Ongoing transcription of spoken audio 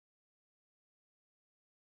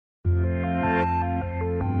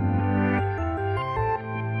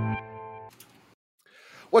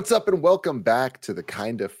What's up and welcome back to the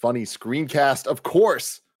Kinda Funny Screencast. Of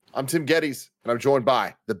course, I'm Tim Geddes and I'm joined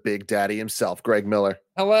by the Big Daddy himself, Greg Miller.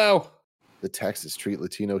 Hello. The Texas Street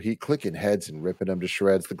Latino Heat, clicking heads and ripping them to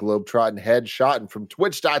shreds. The Globetrotting head shotting from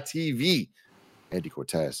Twitch.tv, Andy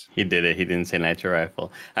Cortez. He did it. He didn't say Nitro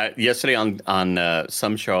Rifle. Yesterday on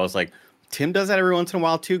some show, I was like, Tim does that every once in a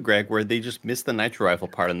while too, Greg, where they just miss the Nitro Rifle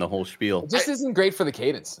part in the whole spiel. It just isn't great for the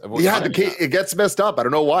cadence. Of what It gets messed up. I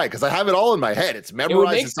don't know why, because I have it all in my head. It's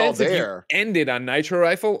memorized. It's all there. If you ended on Nitro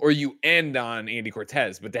Rifle or you end on Andy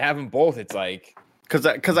Cortez, but to have them both, it's like...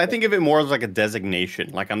 Because I think of it more as like a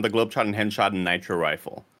designation. Like I'm the Globetrotting Headshot and Nitro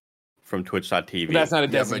Rifle from Twitch.tv. But that's not a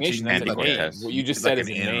designation. That's a name. What you just said is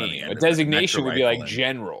a name. A designation would be like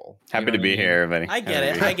general. Happy to be here, everybody. I get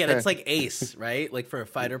it. It's like Ace, right? Like for a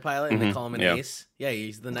fighter pilot, and they call him an Ace. Yeah,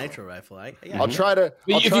 he's the Nitro Rifle. I'll try to.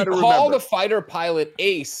 If you call the fighter pilot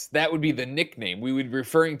Ace, that would be the nickname we would be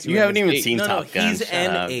referring to. You haven't even seen Top Gun. He's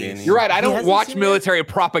an Ace. You're right. I don't watch military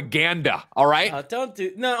propaganda. All right. Don't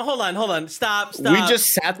do. No, hold on. Stop. We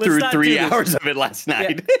just sat through 3 hours of it last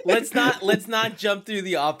night. Yeah. Let's not jump through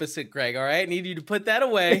the opposite, Greg. All right. I need you to put that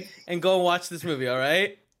away and go and watch this movie. All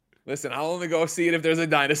right. Listen, I'll only go see it if there's a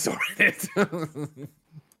dinosaur in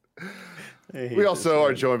it. We also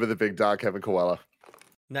are joined by the big dog, Kevin Coelho.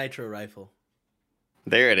 Nitro Rifle.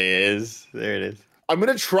 There it is. I'm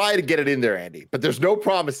going to try to get it in there, Andy, but there's no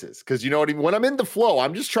promises because you know what I mean? When I'm in the flow,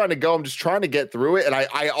 I'm just trying to go. I'm just trying to get through it. And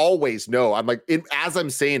I always know. I'm like, as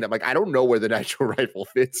I'm saying, I'm like, I don't know where the Nitro Rifle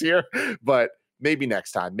fits here, but maybe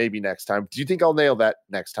next time. Do you think I'll nail that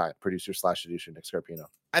next time? Producer/seducer Nick Scarpino.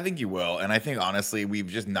 I think you will. And I think, honestly, we've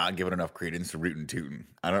just not given enough credence to Rootin' Tootin'.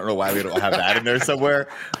 I don't know why we don't have that in there somewhere,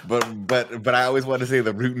 but I always want to say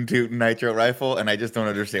the Rootin' Tootin' Nitro Rifle, and I just don't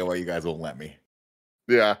understand why you guys won't let me.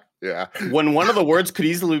 Yeah. When one of the words could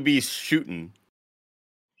easily be shooting.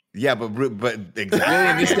 Yeah, but exactly. Really,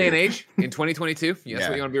 in this day and age, in 2022, that's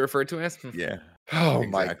what you want to be referred to as? Yeah. Oh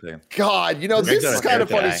exactly. My God! You know this is kind of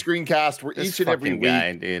funny screencast. Where each and every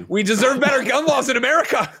week, dude. We deserve better gun laws in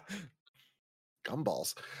America.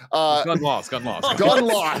 Gumballs. Gun laws. Gun laws.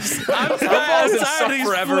 Gumballs have sucked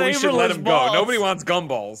forever. We should let them go. Nobody wants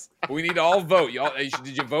gumballs. We need to all vote. Y'all,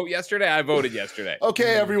 did you vote yesterday? I voted yesterday.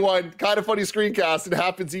 Okay, everyone. Kind of funny screencast. It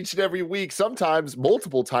happens each and every week, sometimes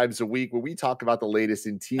multiple times a week, where we talk about the latest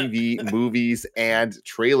in TV, movies, and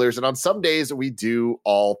trailers. And on some days, we do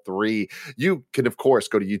all three. You can, of course,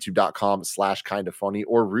 go to youtube.com/kindafunny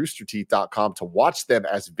or roosterteeth.com to watch them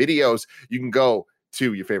as videos. You can go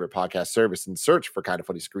to your favorite podcast service and search for Kind of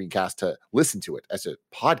Funny Screencast to listen to it as a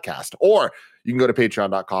podcast, or you can go to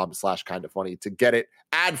patreon.com/kindafunny to get it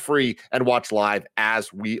ad-free and watch live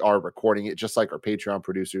as we are recording it, just like our Patreon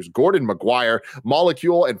producers Gordon McGuire,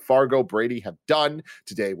 Molecule, and Fargo Brady have done.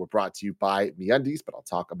 Today we're brought to you by MeUndies, but I'll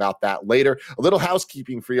talk about that later. A little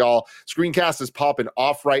housekeeping for y'all. Screencast is popping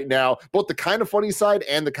off right now. Both the Kind of Funny side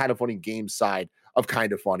and the Kind of Funny game side of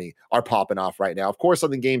Kind of Funny are popping off right now. Of course,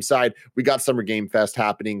 on the game side, we got Summer Game Fest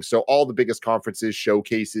happening. So all the biggest conferences,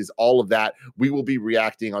 showcases, all of that, we will be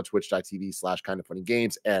reacting on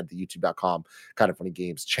twitch.tv/kindoffunnygames and the youtube.com Kind of Funny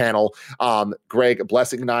Games channel. Greg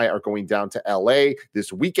Blessing and I are going down to LA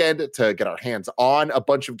this weekend to get our hands on a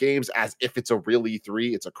bunch of games as if it's a real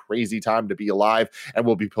E3. It's a crazy time to be alive. And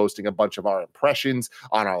we'll be posting a bunch of our impressions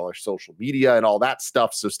on our social media and all that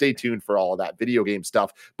stuff. So stay tuned for all of that video game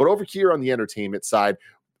stuff. But over here on the entertainment side,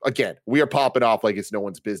 again, we are popping off like it's no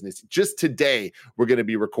one's business. Just today, we're going to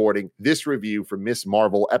be recording this review for Miss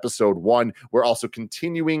Marvel Episode 1. We're also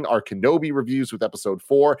continuing our Kenobi reviews with Episode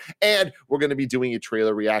 4, and we're going to be doing a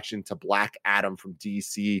trailer reaction to Black Adam from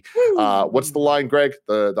DC. What's the line, Greg?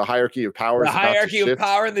 The hierarchy of power. The hierarchy of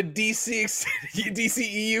power in the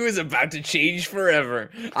DCEU is about to change forever.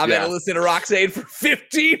 I'm going to listen to Roxanne for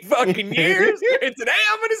 15 fucking years, and today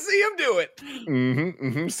I'm going to see him do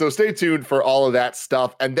it. So stay tuned for all of that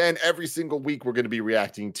stuff. And then every single week, we're going to be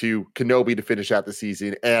reacting to Kenobi to finish out the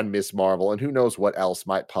season and Miss Marvel. And who knows what else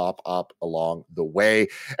might pop up along the way.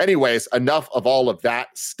 Anyways, enough of all of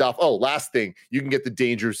that stuff. Oh, last thing, you can get the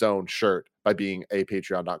Danger Zone shirt by being a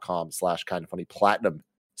patreon.com/kindoffunny platinum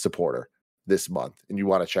supporter this month. And you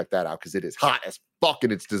want to check that out because it is hot as fuck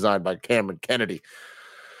and it's designed by Cameron Kennedy.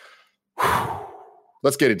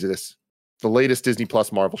 Let's get into this. The latest Disney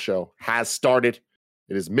Plus Marvel show has started.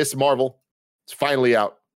 It is Miss Marvel. It's finally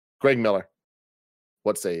out. Greg Miller,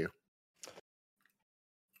 what say you?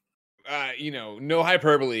 No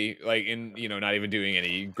hyperbole, like in, not even doing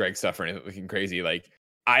any Greg stuff or anything crazy. Like,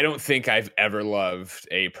 I don't think I've ever loved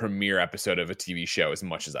a premiere episode of a TV show as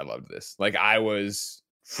much as I loved this. Like, I was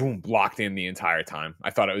locked in the entire time. I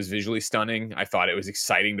thought it was visually stunning. I thought it was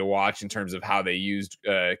exciting to watch in terms of how they used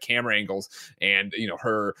camera angles and,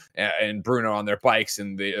 her and Bruno on their bikes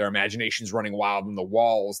and their imaginations running wild on the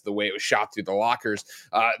walls, the way it was shot through the lockers,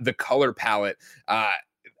 the color palette.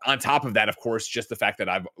 On top of that, of course, just the fact that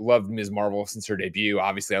I've loved Ms. Marvel since her debut.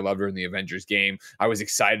 Obviously, I loved her in the Avengers game. I was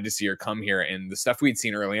excited to see her come here, and the stuff we'd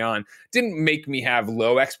seen early on didn't make me have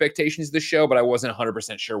low expectations of the show, but I wasn't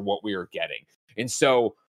 100% sure what we were getting. And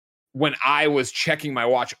so when I was checking my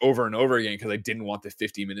watch over and over again, because I didn't want the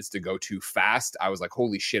 50 minutes to go too fast, I was like,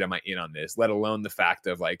 holy shit, am I in on this? Let alone the fact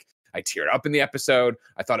of like, I teared up in the episode.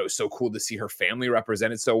 I thought it was so cool to see her family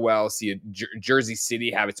represented so well, see Jersey City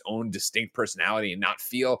have its own distinct personality and not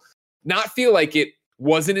feel like it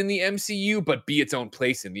wasn't in the MCU, but be its own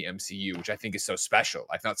place in the MCU, which I think is so special.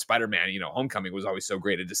 I thought Spider-Man, Homecoming was always so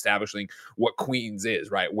great at establishing what Queens is,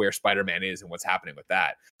 right? Where Spider-Man is and what's happening with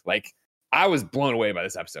that. Like, I was blown away by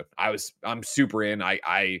this episode. I'm super in.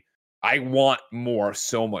 I want more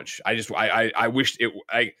so much. I wish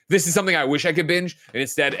this is something I wish I could binge. And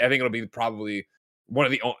instead, I think it'll be probably one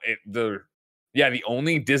of the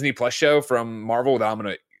only Disney Plus show from Marvel that I'm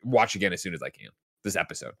going to watch again as soon as I can. This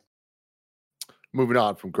episode. Moving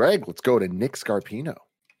on from Greg, let's go to Nick Scarpino.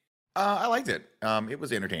 I liked it. It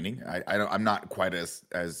was entertaining. I'm not quite as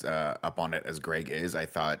up on it as Greg is. I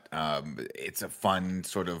thought it's a fun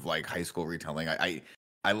sort of like high school retelling.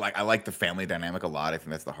 I like the family dynamic a lot. I think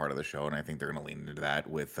that's the heart of the show, and I think they're going to lean into that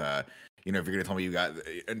with if you're going to tell me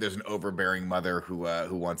there's an overbearing mother who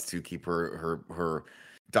wants to keep her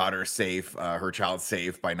daughter safe, her child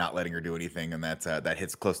safe by not letting her do anything, and that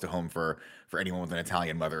hits close to home for anyone with an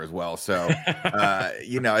Italian mother as well. So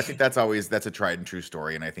I think that's a tried and true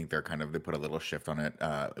story, and I think they put a little shift on it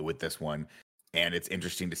with this one, and it's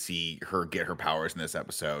interesting to see her get her powers in this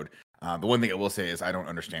episode. The one thing I will say is I don't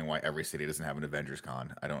understand why every city doesn't have an Avengers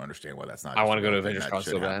Con. I don't understand why that's not. I want to go to Avengers Con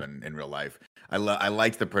so bad in real life. I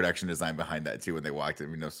liked the production design behind that too. When they walked in,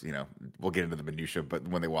 we'll get into the minutia, but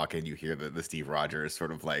when they walk in, you hear the Steve Rogers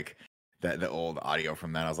sort of like the old audio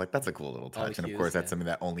from that. I was like, that's a cool little touch. And of course, that's something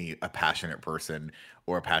that only a passionate person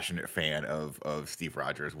or a passionate fan of Steve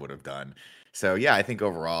Rogers would have done. So yeah, I think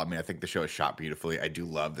overall, I think the show is shot beautifully. I do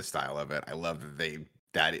love the style of it. I love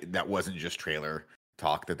that that wasn't just trailer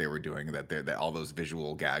talk that they were doing, that all those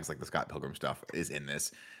visual gags like the Scott Pilgrim stuff is in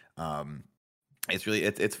this. It's really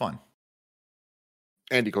it's fun.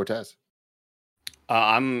 Andy Cortez.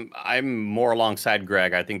 I'm more alongside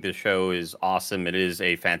Greg. I think this show is awesome. It is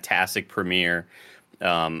a fantastic premiere.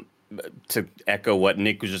 To echo what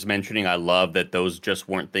Nick was just mentioning, I love that those just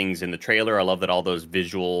weren't things in the trailer. I love that all those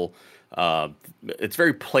visual, it's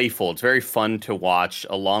very playful. It's very fun to watch,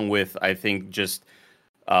 along with, I think, just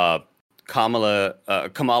Kamala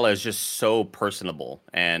is just so personable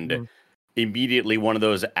and immediately one of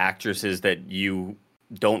those actresses that you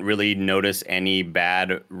don't really notice any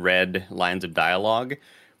bad read lines of dialogue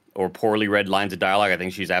or poorly read lines of dialogue. I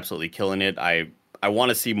think she's absolutely killing it. I want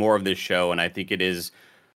to see more of this show, and I think it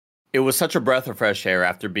was such a breath of fresh air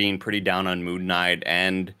after being pretty down on Moon Knight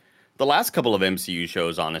and the last couple of MCU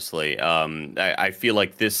shows, honestly. I feel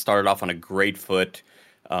like this started off on a great foot.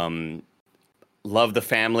 Love the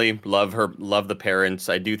family, love the parents.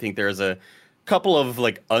 I do think there's a couple of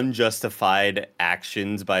like unjustified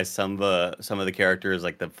actions by some of the characters,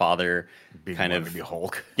 like the father kind of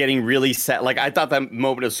Hulk getting really sad. Like, I thought that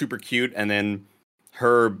moment was super cute, and then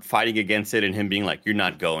her fighting against it and him being like, "You're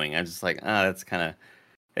not going." I was just like, that's kind of.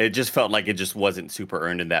 It just felt like it just wasn't super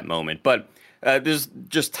earned in that moment. But there's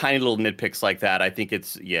just tiny little nitpicks like that. I think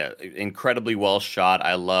it's incredibly well shot.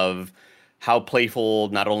 I love how playful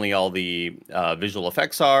not only all the visual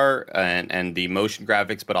effects are and the motion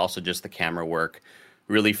graphics, but also just the camera work.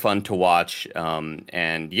 Really fun to watch.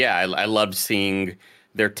 I loved seeing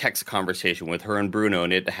their text conversation with her and Bruno,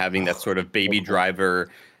 and it having that sort of baby driver.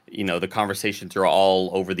 The conversations are all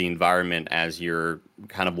over the environment as you're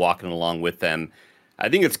kind of walking along with them. I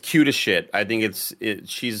think it's cute as shit. I think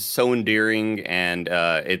she's so endearing, and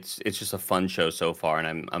it's just a fun show so far,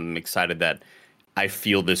 and I'm excited that I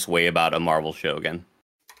feel this way about a Marvel show again,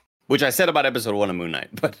 which I said about episode 1 of Moon Knight,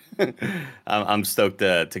 but I'm stoked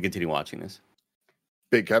to continue watching this.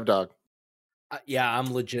 Big Kev Dog. Yeah,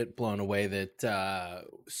 I'm legit blown away that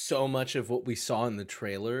so much of what we saw in the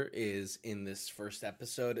trailer is in this first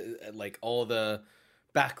episode. Like all the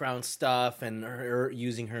background stuff and her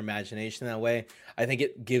using her imagination that way. I think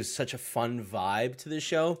it gives such a fun vibe to the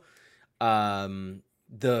show.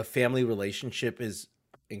 The family relationship is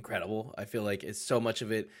incredible. I feel like it's so much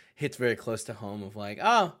of it hits very close to home of like,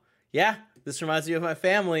 oh yeah, this reminds me of my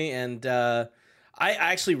family. And I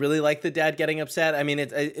actually really like the dad getting upset. I mean,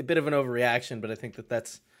 it's a bit of an overreaction, but I think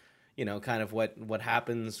that's, kind of what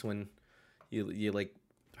happens when you like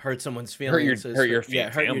hurt someone's feelings. Hurt your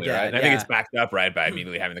family, dad, right? And I think it's backed up, right, by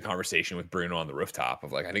immediately having the conversation with Bruno on the rooftop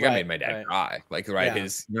of like, I think I made my dad cry. Like, right,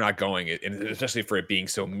 you're not going, and especially for it being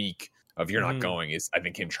so meek of you're not going is, I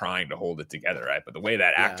think, him trying to hold it together, right? But the way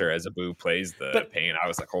that actor as Abu plays the pain, I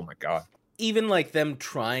was like, oh my God. Even like them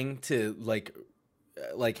trying to like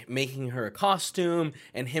making her a costume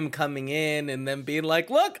and him coming in and then being like,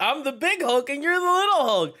 look, I'm the big Hulk and you're the little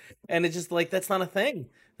Hulk. And it's just like, that's not a thing.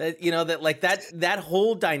 That, that like that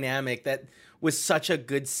whole dynamic that was such a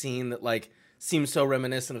good scene that like seems so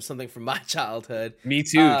reminiscent of something from my childhood. Me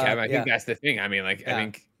too, Kevin. I think that's the thing. I mean, like, I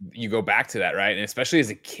think you go back to that, right? And especially as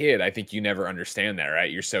a kid, I think you never understand that, right?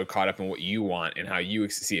 You're so caught up in what you want and how you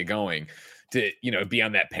see it going. To be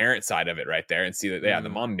on that parent side of it right there and see that the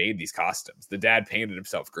mom made these costumes, the dad painted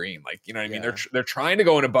himself green, like what I mean. They're trying to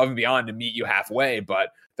go in above and beyond to meet you halfway, but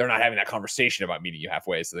they're not having that conversation about meeting you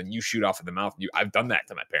halfway. So then you shoot off in the mouth. I've done that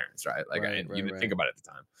to my parents, right? Like you didn't think about it at the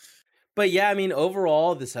time. But yeah, I mean,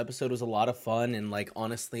 overall, this episode was a lot of fun, and like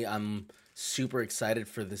honestly, I'm super excited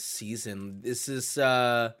for this season. This is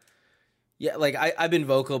like I've been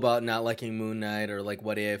vocal about not liking Moon Knight or like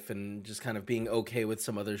What If, and just kind of being okay with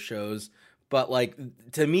some other shows. But, like,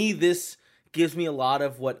 to me, this gives me a lot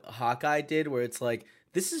of what Hawkeye did, where it's like,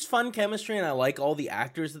 this is fun chemistry, and I like all the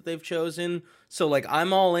actors that they've chosen. So, like,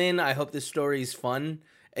 I'm all in. I hope this story is fun.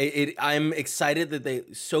 I'm excited that they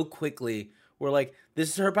so quickly were like, this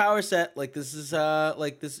is her power set. Like, this is,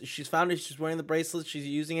 this. She's found it. She's wearing the bracelet. She's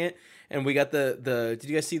using it. And we got the did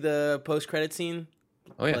you guys see the post-credit scene?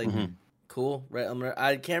 Oh, yeah. Like, cool. Right.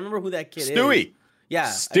 I can't remember who that kid is. Stewie. Yeah,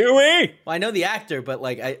 Stewie. I know the actor, but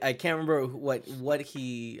like I can't remember what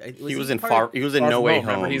he was in No Way Home.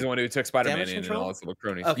 Remember, he's the one who took Spider-Man in and all his little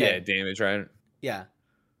cronies. Okay. Yeah, Damage, right? Yeah.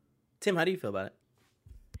 Tim, how do you feel about it?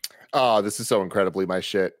 Oh, this is so incredibly my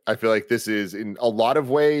shit. I feel like this is, in a lot of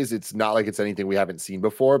ways, it's not like it's anything we haven't seen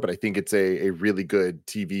before, but I think it's a really good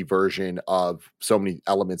TV version of so many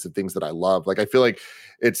elements and things that I love. Like, I feel like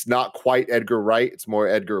it's not quite Edgar Wright. It's more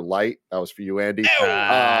Edgar Light. That was for you, Andy.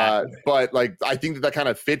 But like, I think that kind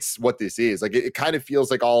of fits what this is. Like, it kind of feels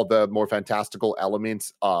like all the more fantastical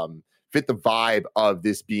elements fit the vibe of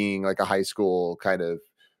this being like a high school kind of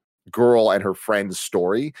girl and her friend's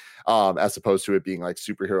story, as opposed to it being like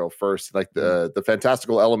superhero first. Like the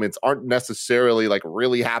fantastical elements aren't necessarily like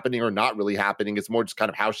really happening or not really happening. It's more just kind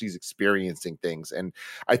of how she's experiencing things. And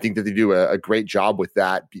I think that they do a great job with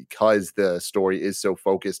that because the story is so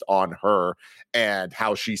focused on her and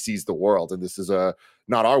how she sees the world. And this is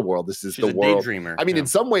not our world. This is She's the world. Daydreamer. I mean, in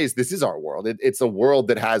some ways, this is our world. It's a world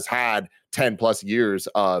that has had 10 plus years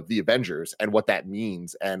of the Avengers and what that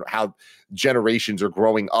means and how generations are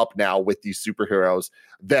growing up now with these superheroes,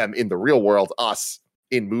 them in the real world, us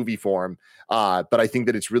in movie form. But I think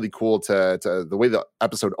that it's really cool to the way the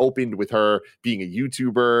episode opened with her being a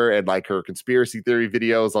YouTuber and like her conspiracy theory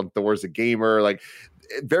videos on Thor's a gamer, like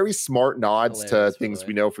very smart nods to things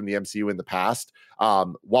we know from the MCU in the past,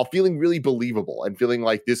 while feeling really believable and feeling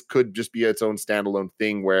like this could just be its own standalone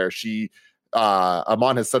thing where she,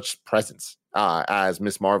 Iman has such presence as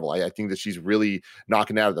Miss Marvel. I think that she's really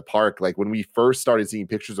knocking it out of the park. Like when we first started seeing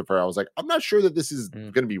pictures of her, I was like, I'm not sure that this is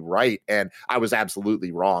going to be right. And I was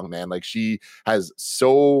absolutely wrong, man. Like she has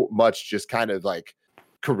so much just kind of like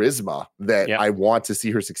charisma that I want to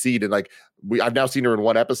see her succeed. And like I've now seen her in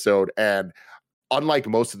one episode, and unlike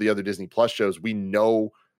most of the other Disney Plus shows, we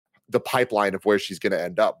know the pipeline of where she's going to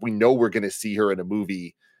end up. We know we're going to see her in a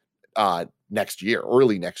movie next year,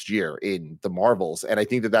 early next year in the Marvels. And I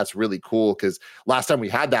think that that's really cool because last time we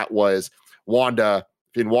had that was Wanda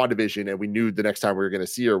in WandaVision, and we knew the next time we were going to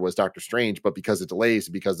see her was Doctor Strange, but because of delays,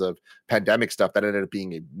 because of pandemic stuff, that ended up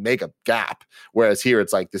being a mega gap. Whereas here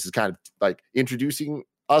it's like, this is kind of like introducing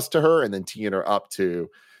us to her and then teeing her up to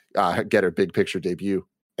get her big picture debut.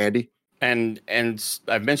 Andy? And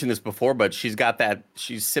I've mentioned this before, but she's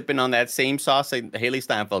sipping on that same sauce that Haley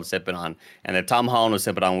Steinfeld's sipping on, and that Tom Holland was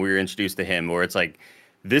sipping on when we were introduced to him, where it's like,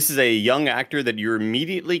 this is a young actor that you're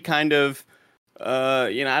immediately kind of,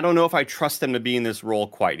 I don't know if I trust them to be in this role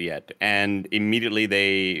quite yet. And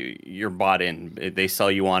immediately you're bought in. They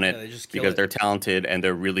sell you on it because they're talented and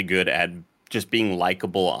they're really good at just being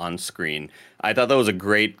likable on screen. I thought that was a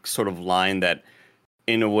great sort of line that,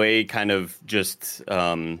 in a way, kind of just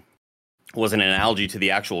was an analogy to the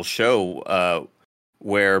actual show,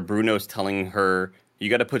 where Bruno's telling her, you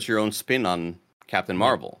got to put your own spin on Captain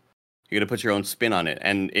Marvel. You got to put your own spin on it.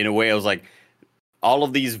 And in a way, I was like, all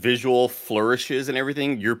of these visual flourishes and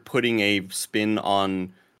everything, you're putting a spin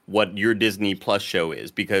on what your Disney Plus show is,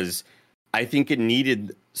 because I think it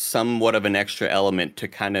needed somewhat of an extra element to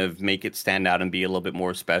kind of make it stand out and be a little bit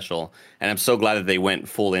more special. And I'm so glad that they went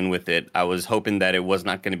full in with it. I was hoping that it was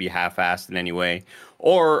not going to be half-assed in any way,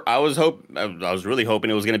 or I was really hoping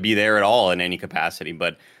it was going to be there at all in any capacity.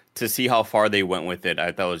 But to see how far they went with it,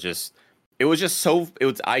 I thought it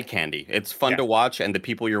was eye candy. It's fun to watch, and the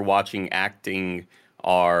people you're watching acting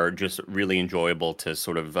are just really enjoyable to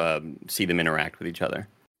sort of see them interact with each other.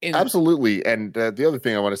 Absolutely. And the other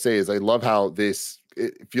thing I want to say is I love how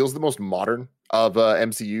it feels the most modern of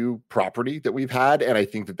MCU property that we've had. And I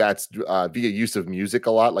think that's via use of music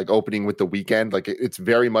a lot, like opening with The Weeknd. Like it's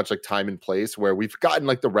very much like time and place, where we've gotten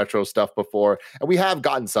like the retro stuff before, and we have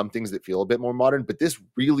gotten some things that feel a bit more modern, but this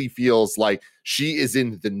really feels like she is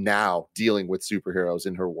in the now dealing with superheroes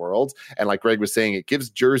in her world. And like Greg was saying, it gives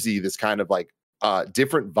Jersey this kind of like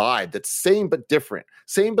different vibe that's same but different,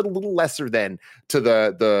 same but a little lesser than to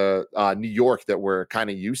the New York that we're kind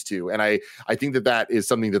of used to. And I think that is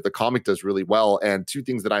something that the comic does really well. And two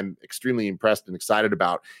things that I'm extremely impressed and excited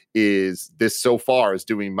about is this so far is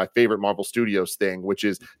doing my favorite Marvel Studios thing, which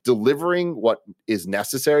is delivering what is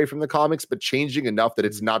necessary from the comics, but changing enough that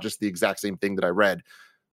it's not just the exact same thing that I read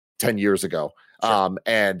 10 years ago. Sure.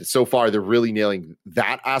 And so far they're really nailing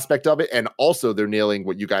that aspect of it. And also they're nailing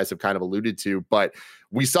what you guys have kind of alluded to, but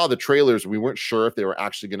we saw the trailers. We weren't sure if they were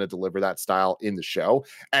actually going to deliver that style in the show.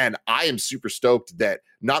 And I am super stoked that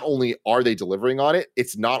not only are they delivering on it,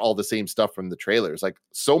 it's not all the same stuff from the trailers. Like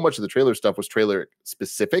so much of the trailer stuff was trailer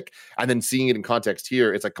specific. And then seeing it in context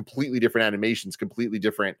here, it's like completely different animations, completely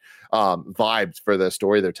different vibes for the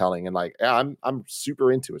story they're telling. And like, yeah, I'm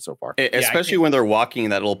super into it so far. Especially when they're walking in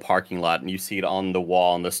that little parking lot and you see it on the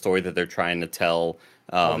wall and the story that they're trying to tell.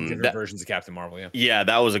 Different versions of Captain Marvel, yeah,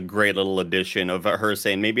 that was a great little addition of her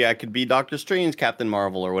saying maybe I could be Doctor Strange, Captain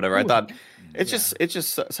Marvel, or whatever. I thought it's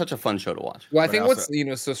just such a fun show to watch. Well, I think what's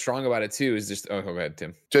so strong about it too is just go ahead,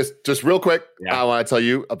 Tim. Just real quick, I want to tell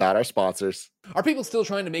you about our sponsors. Are people still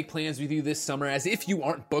trying to make plans with you this summer as if you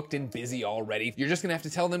aren't booked and busy already? You're just gonna have to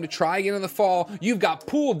tell them to try again in the fall. You've got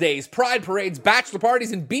pool days, pride parades, bachelor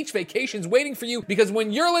parties, and beach vacations waiting for you, because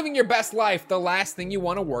when you're living your best life, the last thing you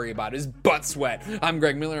want to worry about is butt sweat. I'm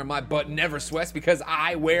Greg Miller, and my butt never sweats because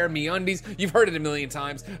I wear MeUndies. You've heard it a million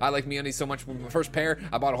times. I like MeUndies so much. With my first pair,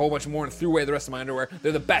 I bought a whole bunch more and threw away the rest of my underwear.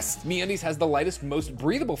 They're the best. MeUndies has the lightest, most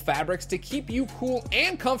breathable fabrics to keep you cool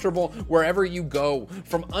and comfortable wherever you go.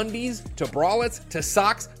 From undies to bralettes to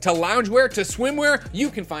socks to loungewear to swimwear,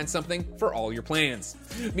 you can find something for all your plans.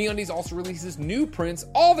 MeUndies also releases new prints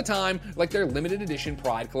all the time, like their limited edition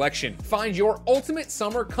Pride collection. Find your ultimate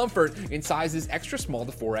summer comfort in sizes extra small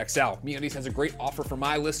to 4XL. MeUndies has a great offer for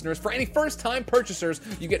my listeners. For any first-time purchasers,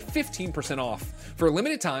 you get 15% off. For a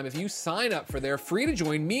limited time, if you sign up for their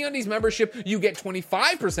free-to-join MeUndies membership, you get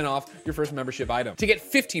 25% off your first membership item. To get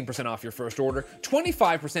 15% off your first order,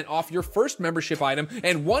 25% off your first membership item,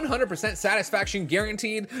 and 100% satisfaction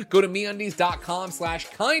guaranteed, go to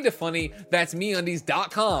MeUndies.com/kindafunny. That's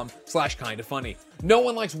MeUndies.com/kindafunny. No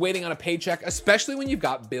one likes waiting on a paycheck, especially when you've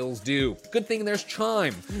got bills due. Good thing there's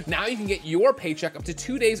Chime. Now you can get your paycheck up to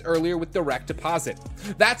 2 days earlier with direct deposit.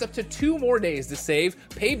 That's up to 2 more days to save,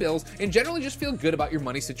 pay bills, and generally just feel good about your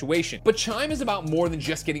money situation. But Chime is about more than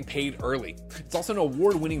just getting paid early. It's also an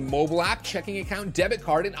award-winning mobile app, checking account, debit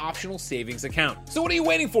card, and optional savings account. So what are you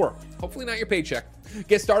waiting for? Hopefully not your paycheck.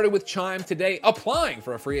 Get started with Chime today. Applying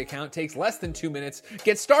for a free account takes less than 2 minutes.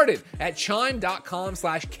 Get started at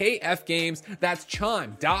chime.com/KFgames. That's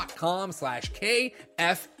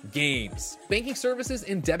chime.com/KFgames. Banking services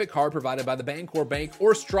and debit card provided by the Bancorp Bank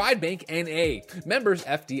or Stride Bank N.A. Members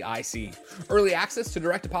FDIC. Early access to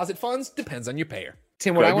direct deposit funds depends on your payer.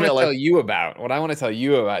 Tim, what I want to tell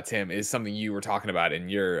you about, Tim, is something you were talking about in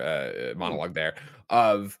your monologue there,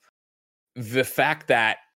 of the fact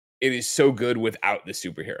that it is so good without the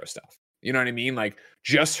superhero stuff. You know what I mean? Like,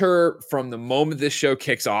 just her from the moment this show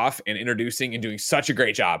kicks off and introducing and doing such a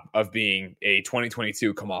great job of being a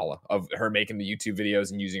 2022 Kamala, of her making the YouTube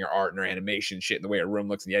videos and using her art and her animation shit and the way her room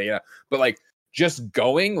looks and yada. But like, just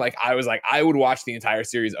going, like, I was like, I would watch the entire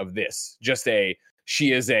series of this.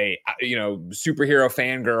 She is a, superhero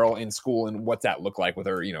fangirl in school, and what's that look like with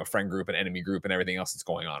her, friend group and enemy group and everything else that's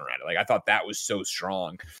going on around it. Like, I thought that was so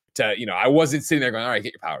strong to, I wasn't sitting there going, all right,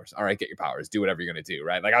 get your powers. All right, get your powers. Do whatever you're going to do,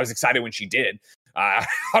 right? Like, I was excited when she did. I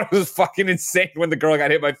thought it was fucking insane when the girl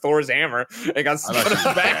got hit by Thor's hammer and got spun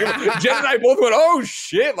back. Jen and I both went, oh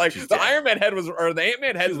shit. Like, the Iron Man head or the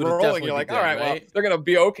Ant-Man head was rolling. You're like, all right, well, they're going to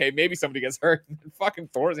be okay. Maybe somebody gets hurt. And fucking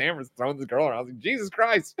Thor's hammer is throwing the girl around. I was like, Jesus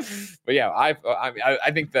Christ. But yeah, I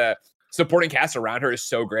think the supporting cast around her is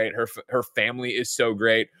so great. Her family is so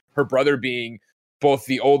great. Her brother being both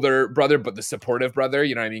the older brother, but the supportive brother,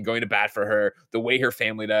 you know what I mean? Going to bat for her, the way her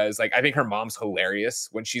family does. Like, I think her mom's hilarious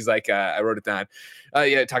when she's like, I wrote it down.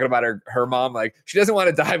 Talking about her mom, like, she doesn't want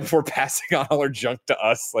to die before passing on all her junk to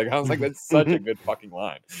us. Like, I was like, that's such a good fucking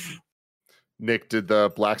line. Nick, did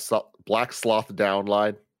the black sloth down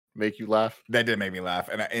line make you laugh? That did make me laugh,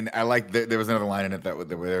 and I like there was another line in it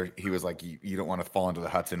where he was like, "You don't want to fall into the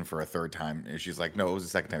Hudson for a third time," and she's like, "No, it was the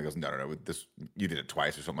second time." He goes, "No, this you did it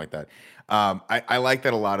twice or something like that." I like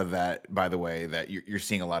that a lot of that. By the way, that you're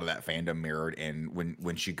seeing a lot of that fandom mirrored in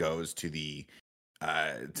when she goes to the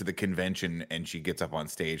convention and she gets up on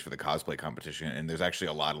stage for the cosplay competition, and there's actually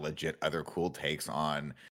a lot of legit other cool takes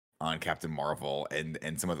on Captain Marvel, and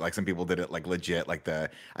some people did it like legit, like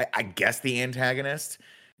I guess the antagonist.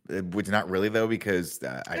 Which not really though, because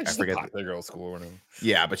I forget the girl school or whatever.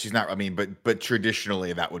 Yeah, but she's not. I mean, but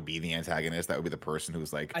traditionally that would be the antagonist. That would be the person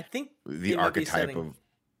who's like, I think the archetype of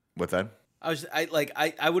what's that?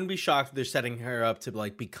 I wouldn't be shocked if they're setting her up to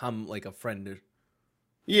like become like a friend.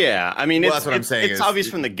 Yeah, I mean, that's what I'm saying. It's obvious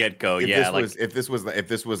from the get go. Yeah, if this was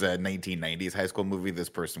a 1990s high school movie, this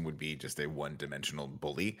person would be just a one-dimensional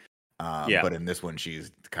bully. But in this one,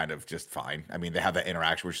 she's kind of just fine. I mean, they have that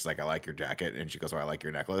interaction where she's like, "I like your jacket," and she goes, "Oh, I like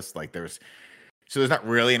your necklace." Like there's not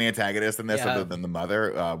really an antagonist in this other than the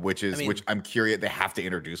mother, which I'm curious. They have to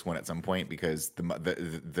introduce one at some point because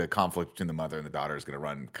the conflict between the mother and the daughter is going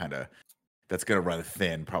to run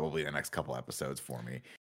thin probably in the next couple episodes for me.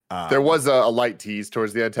 There was a light tease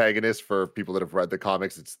towards the antagonist for people that have read the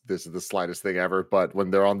comics. This is the slightest thing ever. But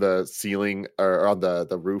when they're on the ceiling or on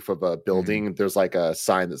the roof of a building, there's like a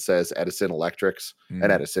sign that says Edison Electrics,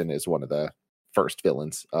 and Edison is one of the first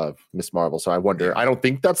villains of Miss Marvel. So I wonder. I don't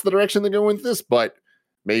think that's the direction they're going with this, but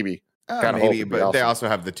maybe. Maybe, but they also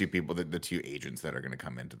have the two people, the two agents that are going to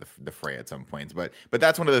come into the fray at some points. But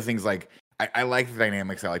that's one of the things. Like I like the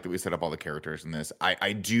dynamics. I like that we set up all the characters in this.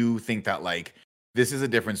 I do think that like. This is a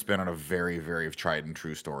different spin on a very, very tried and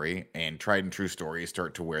true story, and tried and true stories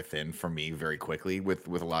start to wear thin for me very quickly with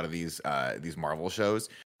a lot of these Marvel shows.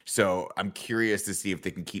 So I'm curious to see if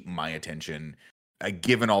they can keep my attention,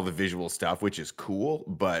 given all the visual stuff, which is cool.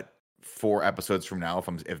 But 4 episodes from now,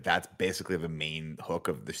 if that's basically the main hook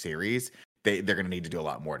of the series, they're going to need to do a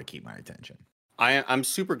lot more to keep my attention. I'm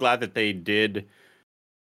super glad that they did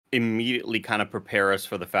immediately kind of prepare us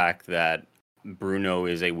for the fact that Bruno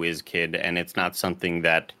is a whiz kid, and it's not something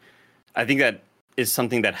that I think that is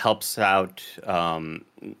something that helps out.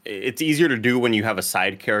 It's easier to do when you have a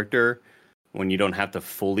side character, when you don't have to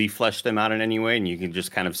fully flesh them out in any way, and you can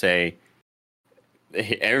just kind of say,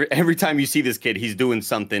 every time you see this kid, he's doing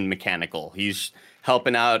something mechanical. He's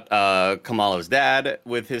helping out Kamala's dad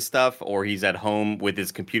with his stuff, or he's at home with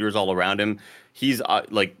his computers all around him. He's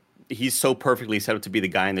he's so perfectly set up to be the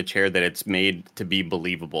guy in the chair that it's made to be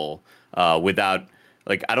believable. Without,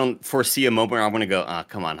 like, I don't foresee a moment where I want to go,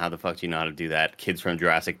 come on, how the fuck do you know how to do that? Kids from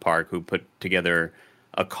Jurassic Park who put together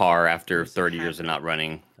a car after 30 years of not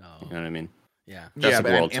running. Oh. You know what I mean? Yeah.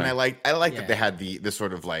 And I like that they had the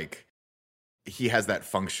sort of like, he has that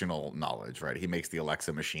functional knowledge, right? He makes the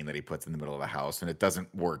Alexa machine that he puts in the middle of the house, and it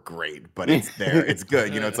doesn't work great, but it's there. It's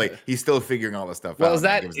good. It's like he's still figuring all this stuff out. Well, is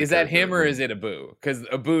that him or is it Abu? Because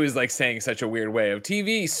Abu is like saying such a weird way of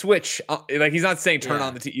TV switch. Like he's not saying turn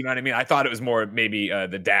on the TV. You know what I mean? I thought it was more maybe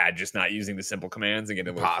the dad just not using the simple commands and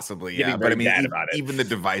getting possibly. Yeah, but I mean, even the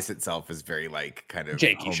device itself is very like kind of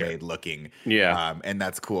janky, homemade looking. Yeah, and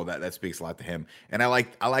that's cool. That speaks a lot to him. And I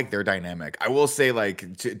like their dynamic. I will say,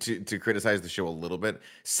 like, to criticize the show a little bit,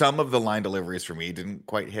 some of the line deliveries for me didn't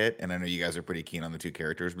quite hit, and I know you guys are pretty keen on the two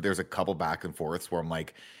characters, but there's a couple back and forths where I'm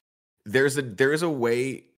like, there's a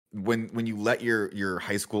way when you let your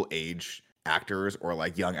high school age actors or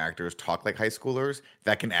like young actors talk like high schoolers,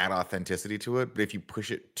 that can add authenticity to it. But if you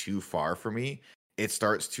push it too far for me, it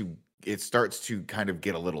starts to kind of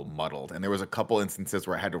get a little muddled. And there was a couple instances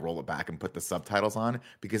where I had to roll it back and put the subtitles on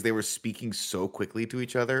because they were speaking so quickly to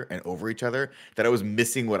each other and over each other that I was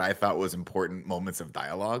missing what I thought was important moments of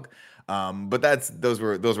dialogue. But those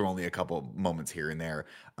were only a couple moments here and there.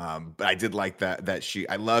 But I did like that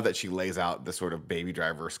I love that she lays out the sort of Baby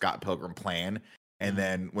Driver Scott Pilgrim plan. And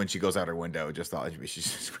then when she goes out her window, she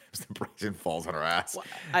just grabs the bridge and falls on her ass.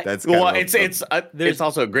 It's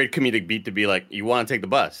also a great comedic beat to be like, you want to take the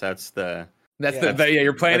bus.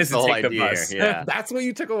 Your plan is to take the bus. Yeah. That's what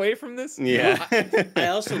you took away from this? Yeah. I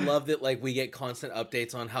also love that like we get constant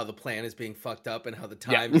updates on how the plan is being fucked up and how the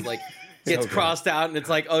time is like gets crossed out and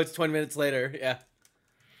it's like, oh, it's 20 minutes later. Yeah.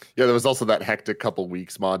 Yeah, there was also that hectic couple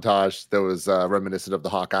weeks montage that was reminiscent of the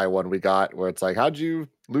Hawkeye one we got, where it's like, "How'd you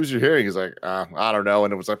lose your hearing?" He's like, "I don't know,"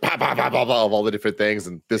 and it was like, "Pop, pop, pop, pop, pop," of all the different things,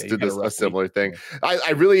 and this did this a similar thing.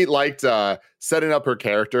 I really liked setting up her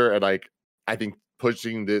character, and like I think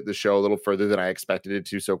pushing the show a little further than I expected it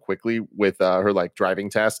to so quickly with her like driving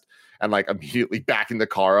test and like immediately backing the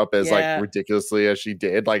car up as like ridiculously as she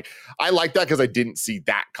did. Like I like that because I didn't see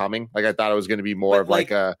that coming. Like I thought it was going to be more of like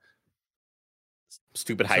a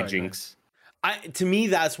stupid hijinks. To me,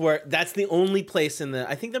 that's the only place in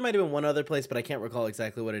I think there might have been one other place, but I can't recall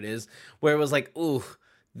exactly what it is, where it was like, ooh,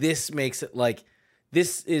 this makes it like,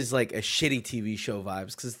 this is like a shitty TV show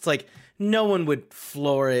vibes. Cause it's like, no one would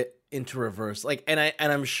floor it into reverse. Like, and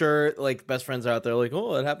I'm sure like best friends are out there like,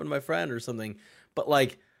 oh, it happened to my friend or something. But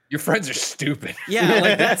like, your friends are stupid. Yeah.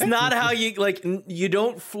 Like that's not how you, like, you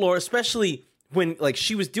don't floor, especially when like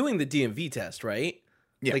she was doing the DMV test, right?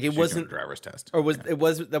 Yeah, like it wasn't a driver's test, or that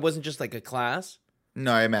wasn't just like a class.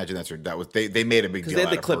 No, I imagine that was they made a big deal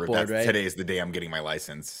out of clipboard, her. Right? Today is the day I'm getting my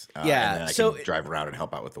license. Yeah, and then I can drive around and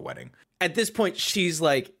help out with the wedding. At this point, she's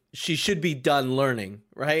like, she should be done learning,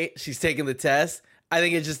 right? She's taking the test. I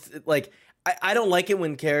think it's just like I don't like it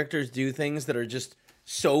when characters do things that are just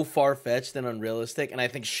so far fetched and unrealistic. And I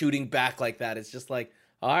think shooting back like that is just like,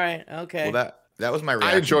 all right, okay. Well, that was my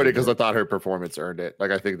reaction. I enjoyed it because I thought her performance earned it. Like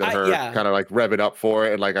I think that her kind of like revving up for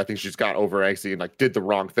it, and like I think she's got over angsty and like did the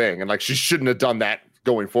wrong thing, and like she shouldn't have done that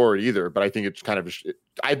going forward either. But I think it's kind of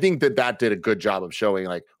I think that did a good job of showing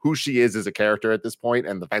like who she is as a character at this point,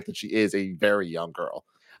 and the fact that she is a very young girl.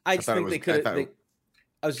 I just think they could.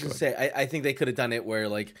 I was going to say I think they could have done it where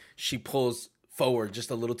like she pulls forward just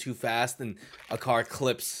a little too fast, and a car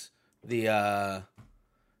clips the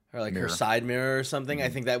her side mirror or something. Mm-hmm. I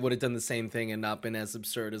think that would have done the same thing and not been as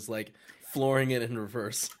absurd as like flooring it in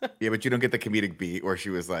reverse. Yeah, but you don't get the comedic beat where she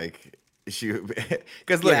was like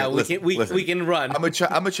because we can run. I'm a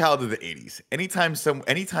child of the 80s.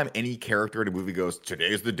 Anytime any character in a movie goes,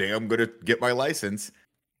 today's the day I'm gonna get my license.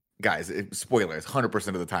 Guys, spoilers, 100%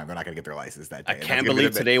 of the time they're not going to get their license that day. I can't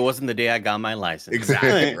believe today wasn't the day I got my license.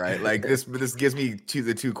 Exactly, right? Like this gives me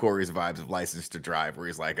the two Corey's vibes of License to Drive, where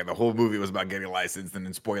he's like, and the whole movie was about getting a license, and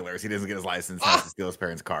then spoilers, he doesn't get his license, has to steal his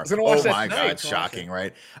parents' car. Oh my God, shocking,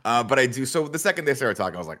 right? But I do. So the second they started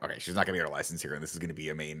talking, I was like, okay, she's not going to get her license here, and this is going to be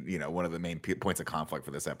a main, one of the main points of conflict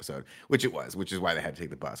for this episode, which it was, which is why they had to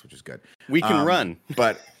take the bus, which is good. We can run,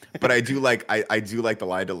 but I do like the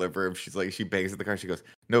line delivered. She's like, she bangs at the car, she goes,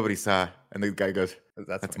 nobody saw, and the guy goes,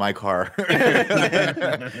 that's my car, which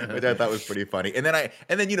I thought was pretty funny. And then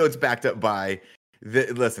it's backed up by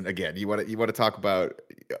listen again. You want to talk about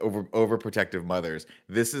overprotective mothers.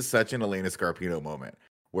 This is such an Elena Scarpino moment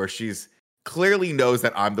where she's clearly knows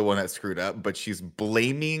that I'm the one that screwed up, but she's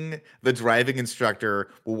blaming the driving instructor.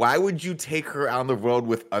 Why would you take her on the road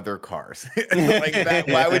with other cars like that?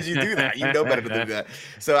 Why would you do that? You know better to do that.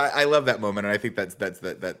 So I love that moment, and I think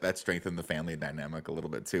that strengthened the family dynamic a little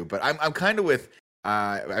bit too. But I'm kind of with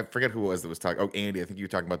I forget who it was that was talking. Oh, Andy, I think you were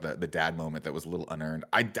talking about the dad moment that was a little unearned.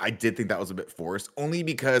 I did think that was a bit forced, only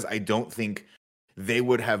because I don't think they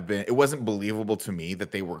would have been, it wasn't believable to me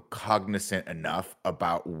that they were cognizant enough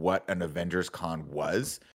about what an Avengers Con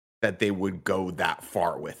was that they would go that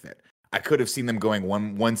far with it. I could have seen them going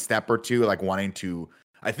one step or two, like wanting to,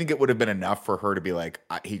 I think it would have been enough for her to be like,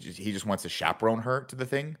 he just wants to chaperone her to the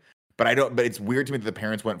thing. But it's weird to me that the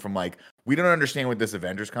parents went from like, we don't understand what this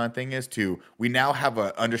Avengers Con thing is, to we now have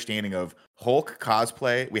an understanding of Hulk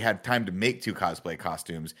cosplay. We had time to make 2 cosplay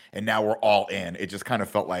costumes, and now we're all in. It just kind of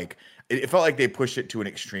felt like, they pushed it to an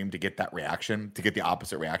extreme to get that reaction, to get the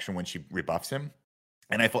opposite reaction when she rebuffs him.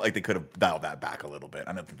 And I felt like they could have dialed that back a little bit.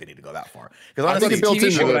 I don't think they need to go that far. Because honestly,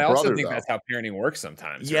 I also think that's how parenting works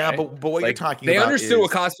sometimes. Yeah, right? but what you're talking about, they understood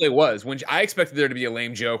what cosplay was. When I expected there to be a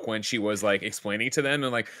lame joke when she was like explaining to them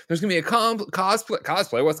and like, there's gonna be a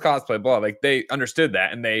cosplay. What's cosplay? Blah. Like they understood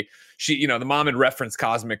that, and the mom had referenced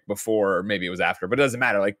Cosmic before, or maybe it was after, but it doesn't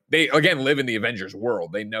matter. Like they again live in the Avengers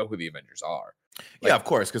world. They know who the Avengers are. Yeah, of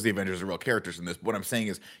course, because the Avengers are real characters in this. What I'm saying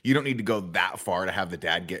is, you don't need to go that far to have the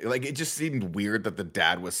dad get like. It just seemed weird that the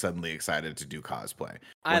dad was suddenly excited to do cosplay.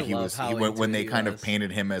 When they kind of painted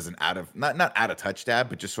him as an not out of touch dad,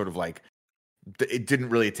 but just sort of like it didn't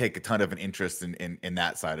really take a ton of an interest in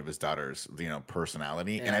that side of his daughter's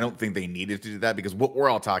personality. Yeah. And I don't think they needed to do that, because what we're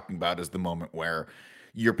all talking about is the moment where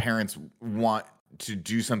your parents want to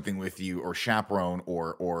do something with you or chaperone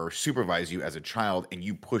or supervise you as a child, and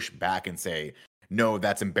you push back and say, no,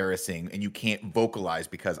 that's embarrassing, and you can't vocalize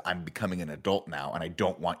because I'm becoming an adult now, and I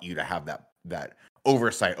don't want you to have that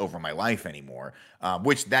oversight over my life anymore.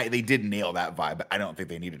 Which that they did nail that vibe, but I don't think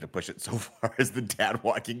they needed to push it so far as the dad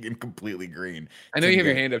walking in completely green. I know you have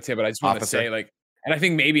your hand up, Tim, but I just want to say, like, and I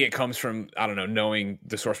think maybe it comes from, I don't know, knowing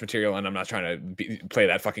the source material, and I'm not trying to play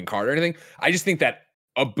that fucking card or anything. I just think that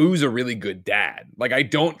Abu's a really good dad. Like, I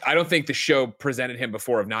don't think the show presented him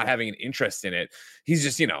before of not having an interest in it. He's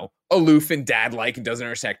just, aloof and dad-like and doesn't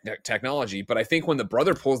understand technology. But I think when the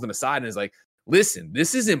brother pulls them aside and is like, listen,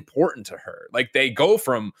 this is important to her. Like, they go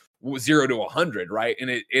from 0 to 100, right?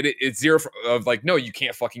 And it's 0 of like, no, you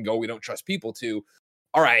can't fucking go. We don't trust people, to,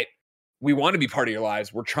 all right, we want to be part of your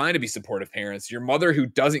lives. We're trying to be supportive parents. Your mother, who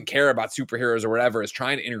doesn't care about superheroes or whatever, is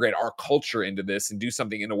trying to integrate our culture into this and do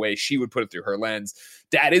something in a way she would put it through her lens.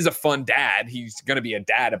 Dad is a fun dad. He's going to be a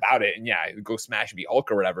dad about it. And yeah, go smash and be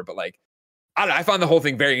Hulk or whatever. But like, I found the whole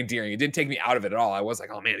thing very endearing. It didn't take me out of it at all. I was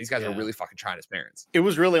like, oh man, these guys are really fucking trying as parents. It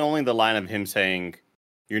was really only the line of him saying,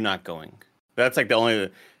 "You're not going." That's like the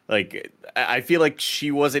only, like, I feel like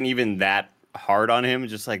she wasn't even that hard on him.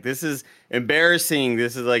 Just like, this is embarrassing.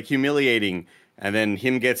 This is like humiliating. And then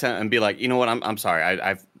him gets out and be like, you know what? I'm sorry.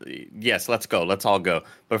 Yes, let's go. Let's all go.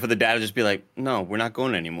 But for the dad to just be like, no, we're not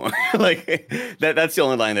going anymore. Like that's the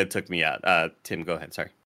only line that took me out. Tim, go ahead. Sorry.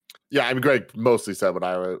 Yeah, I mean, Greg mostly said what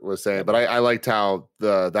I was saying, but I liked how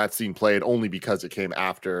that scene played only because it came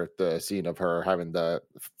after the scene of her having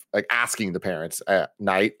like asking the parents at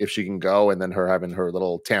night if she can go, and then her having her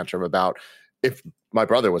little tantrum about, if my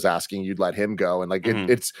brother was asking, you'd let him go. And like,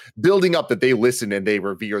 it's building up that they listen and they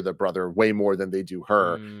revere the brother way more than they do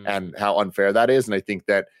her, and how unfair that is. And I think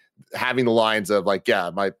that having the lines of like,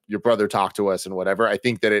 yeah, your brother talked to us and whatever, I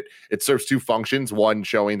think that it serves two functions. One,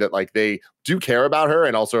 showing that like they do care about her,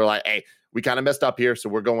 and also like, hey, we kind of messed up here, so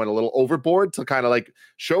we're going a little overboard, to kind of like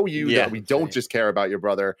show you that we don't just care about your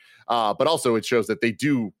brother, but also it shows that they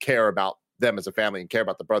do care about them as a family and care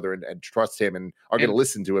about the brother, and trust him, and are going to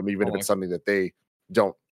listen to him even if it's something that they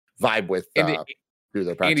don't vibe with through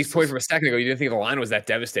their practices. Andy's point from a second ago, you didn't think the line was that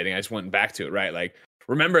devastating. I just went back to it, right? Like,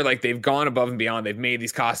 remember, like, they've gone above and beyond. They've made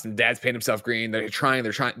these costumes. Dad's painted himself green. They're trying.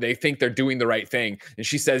 They think they're doing the right thing. And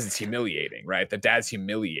she says it's humiliating, right? That dad's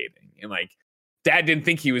humiliating. And like, dad didn't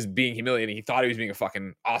think he was being humiliating. He thought he was being a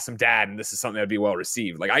fucking awesome dad. And this is something that'd be well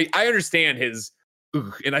received. Like, I understand his,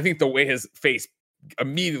 and I think the way his face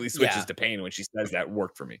immediately switches to pain when she says that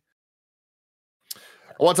worked for me.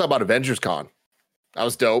 I want to talk about Avengers Con. That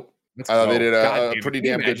was dope. They did a pretty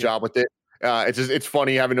damn good job with it. It's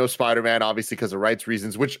funny having no Spider-Man, obviously, because of rights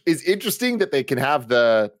reasons, which is interesting that they can have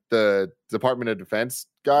the Department of Defense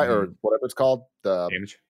guy, or whatever it's called, the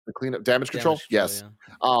cleanup damage control. Yes.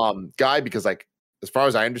 Guy, because like, as far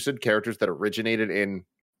as I understood, characters that originated in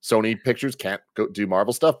Sony Pictures can't go do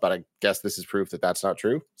Marvel stuff, but I guess this is proof that that's not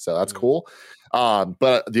true. So that's cool.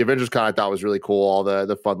 But the Avengers Con I thought was really cool. All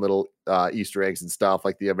the fun little Easter eggs and stuff,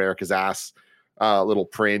 like the America's Ass little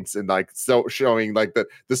prints, and like, so showing like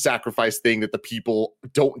the sacrifice thing, that the people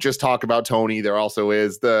don't just talk about Tony. There also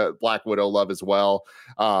is the Black Widow love as well.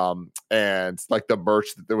 And like the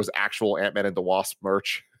merch, that there was actual Ant-Man and the Wasp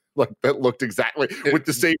merch. Like, that looked exactly with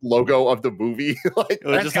the same logo of the movie. Like, it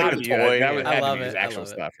was just like a toy. I love it. Actual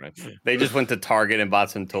stuff, right? They just went to Target and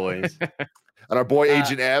bought some toys. And our boy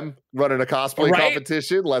Agent M running a cosplay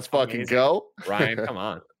competition. Let's fucking go, Ryan! Come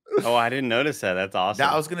on. Oh, I didn't notice that. That's awesome.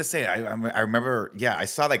 I was gonna say, I remember. Yeah, I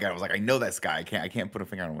saw that guy. I was like, I know this guy. I can't put a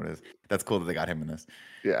finger on what it is. That's cool that they got him in this.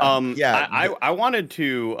 Yeah. I wanted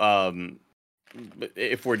to.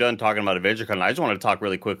 If we're done talking about AvengerCon, I just wanted to talk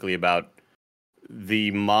really quickly about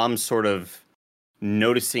the mom sort of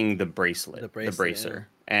noticing the bracer,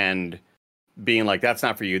 and being like, that's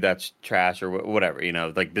not for you, that's trash, or whatever,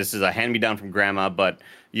 like, this is a hand-me-down from grandma, but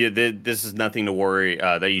this is nothing to worry,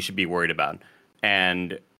 that you should be worried about.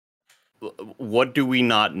 And what do we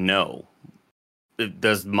not know?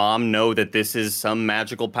 Does mom know that this is some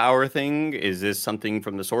magical power thing? Is this something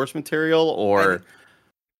from the source material, or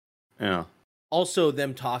also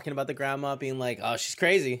them talking about the grandma being like, oh, she's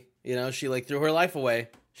crazy. She like threw her life away.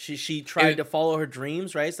 She tried to follow her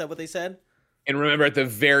dreams, right? Is that what they said? And remember at the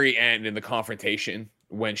very end in the confrontation,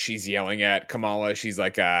 when she's yelling at Kamala, she's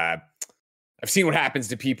like, I've seen what happens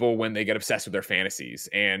to people when they get obsessed with their fantasies.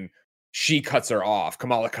 And she cuts her off.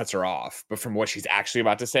 Kamala cuts her off. But from what she's actually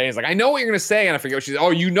about to say, is like, I know what you're going to say. And I forget what she's,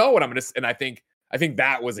 oh, you know what I'm going to say. And I think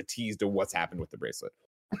that was a tease to what's happened with the bracelet.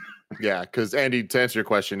 Yeah, because Andy, to answer your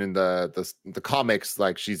question, in the comics,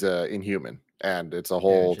 like, she's a Inhuman, and it's a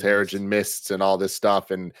whole Terrigen Mists and all this stuff,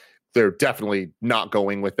 and they're definitely not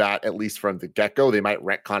going with that, at least from the get-go. They might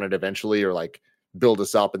retcon it eventually, or like build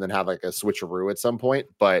us up and then have like a switcheroo at some point,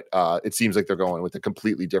 but it seems like they're going with a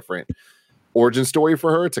completely different origin story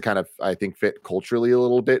for her to kind of, I think, fit culturally a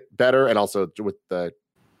little bit better, and also with the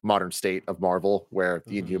modern state of Marvel, where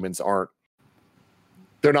the Inhumans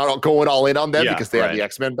they're not going all in on them because they have the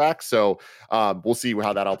X-Men back. So we'll see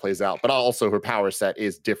how that all plays out. But also her power set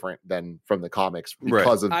is different than from the comics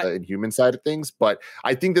because of the Inhuman side of things. But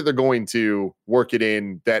I think that they're going to work it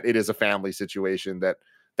in that it is a family situation, that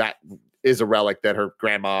is a relic that her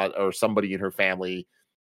grandma or somebody in her family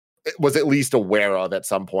was at least aware of at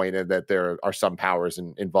some point, and that there are some powers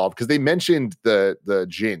involved, because they mentioned the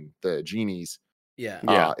genies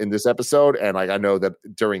in this episode. And like, I know that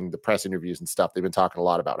during the press interviews and stuff, they've been talking a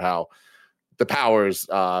lot about how the powers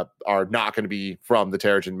are not going to be from the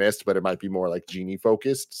Terrigen Mist, but it might be more like genie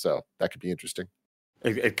focused. So that could be interesting.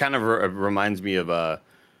 It kind of reminds me of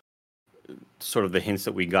sort of the hints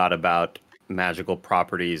that we got about magical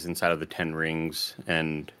properties inside of the Ten Rings,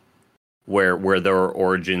 and where their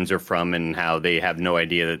origins are from, and how they have no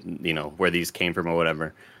idea that, you know, where these came from or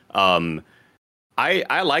whatever.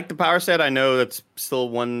 I like the power set. I know that's still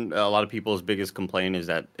a lot of people's biggest complaint is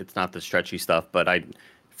that it's not the stretchy stuff, but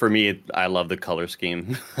for me, I love the color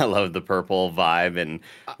scheme. I love the purple vibe, and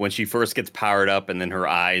when she first gets powered up and then her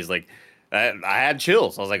eyes, like, I had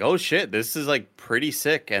chills. I was like, oh shit, this is like pretty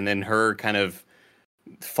sick. And then her kind of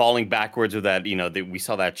falling backwards with that, you know, we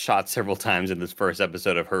saw that shot several times in this first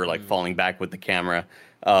episode of her like falling back with the camera.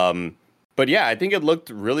 But yeah, I think it looked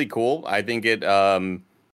really cool. I think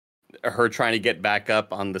her trying to get back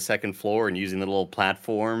up on the second floor and using the little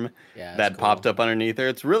platform that popped up underneath her.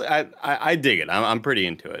 It's really, I dig it. I'm pretty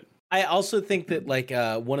into it. I also think that like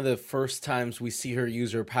one of the first times we see her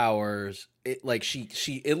use her powers, it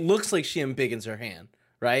looks like she embiggens her hand,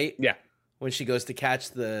 right? Yeah. When she goes to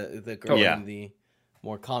catch the girl in the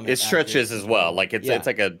more comic. It stretches as well. Like it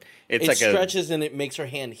stretches and it makes her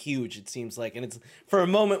hand huge, it seems like. And it's, for a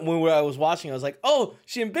moment when I was watching, I was like, oh,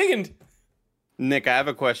 she embiggened. Nick, I have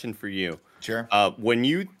a question for you. Sure. When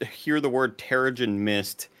you hear the word Terrigen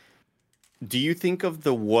Mist, do you think of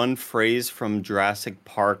the one phrase from Jurassic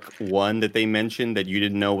Park 1 that they mentioned that you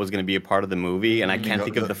didn't know was going to be a part of the movie? And I can't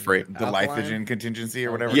think of the phrase. The Lithogen contingency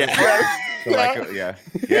or whatever. Yeah.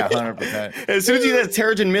 Yeah, 100%. As soon as you said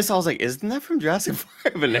Terrigen Mist, I was like, isn't that from Jurassic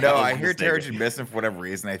Park? No, I hear Terrigen Mist, and for whatever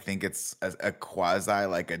reason, I think it's a quasi,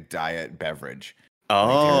 like a diet beverage.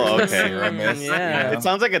 Oh, Like okay. Yeah. It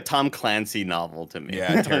sounds like a Tom Clancy novel to me.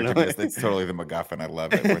 Yeah, Terrigen Mist. It's totally the MacGuffin. I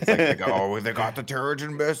love it. Where it's like, they got the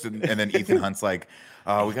Terrigen Mist. And then Ethan Hunt's like,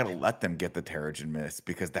 oh, we got to let them get the Terrigen Mist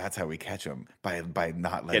because that's how we catch them, by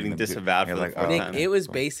not letting Getting them disavowed for like, the first time. Nick, it was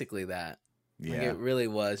basically that. Yeah. Like, it really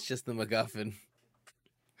was just the MacGuffin.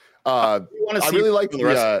 I really like the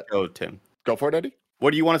rest of the show, Tim. Go for it, Eddie.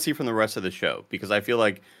 What do you want to see from the rest of the show? Because I feel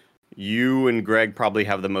like you and Greg probably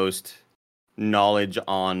have the most knowledge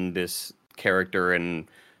on this character and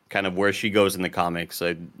kind of where she goes in the comics.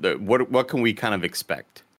 What can we kind of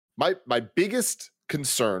expect? My biggest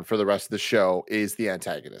concern for the rest of the show is the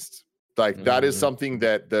antagonist. Like, that is something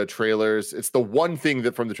that the trailers, it's the one thing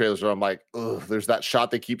that from the trailers where I'm like, ugh, there's that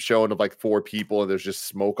shot they keep showing of like 4 people and there's just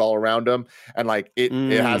smoke all around them. And like, it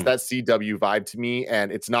has that CW vibe to me.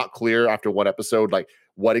 And it's not clear after one episode, like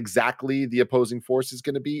what exactly the opposing force is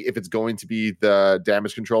going to be. If it's going to be the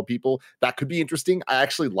damage control people, that could be interesting. I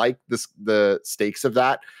actually like the stakes of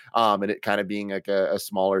that. And it kind of being like a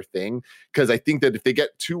smaller thing. Cause I think that if they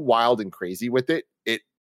get too wild and crazy with it, it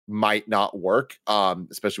might not work,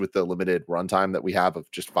 especially with the limited runtime that we have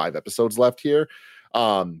of just 5 episodes left here.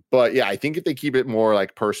 But yeah, I think if they keep it more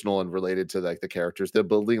like personal and related to like the characters they're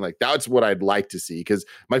building, like that's what I'd like to see. Because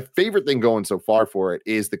my favorite thing going so far for it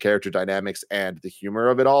is the character dynamics and the humor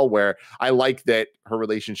of it all, where I like that her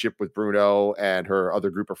relationship with Bruno and her other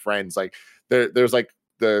group of friends, like there's like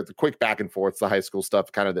the quick back and forth, the high school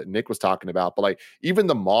stuff kind of that Nick was talking about, but like even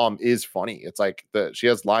the mom is funny. It's like she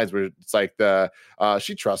has lines where it's like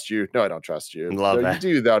she trusts you. No, I don't trust you. Love that. You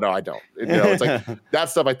do though. No, I don't. You know, it's like that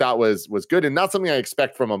stuff I thought was good and not something I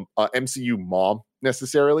expect from a MCU mom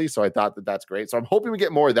necessarily. So I thought that's great. So I'm hoping we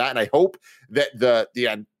get more of that. And I hope that the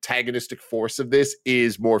antagonistic force of this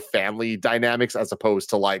is more family dynamics as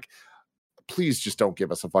opposed to like, please just don't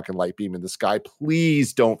give us a fucking light beam in the sky.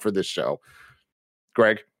 Please don't for this show.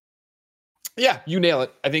 Greg? Yeah, you nail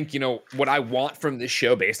it. I think, what I want from this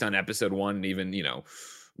show based on episode 1, even,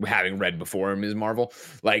 having read before Ms. Marvel,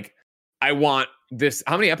 like I want this.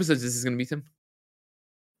 How many episodes is this going to be, Tim?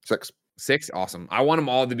 6. 6? Awesome. I want them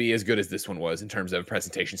all to be as good as this one was in terms of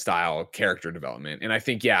presentation style, character development. And I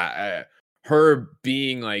think, her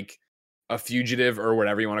being like a fugitive or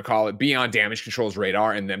whatever you want to call it be on Damage Control's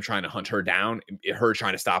radar and them trying to hunt her down, her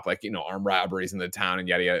trying to stop like, you know, armed robberies in the town and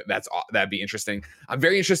yada yada. That'd be interesting. I'm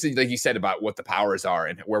very interested, like you said, about what the powers are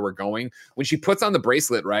and where we're going. When she puts on the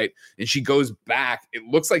bracelet, right, and she goes back, it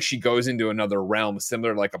looks like she goes into another realm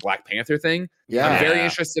similar to like a Black Panther thing. Yeah. I'm very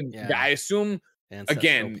interested. Yeah. I assume Ancestral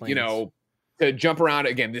again, planes. you know, to jump around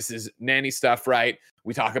again, this is Nanny stuff, right?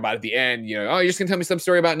 We talk about at the end, you know, oh, you're just gonna tell me some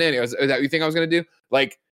story about Nanny. Is that what you think I was gonna do?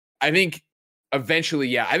 Like, I think eventually,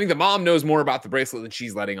 yeah, I think the mom knows more about the bracelet than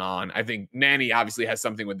she's letting on. I think Nanny obviously has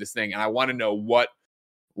something with this thing, and I want to know what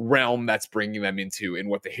realm that's bringing them into and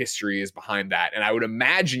what the history is behind that. And I would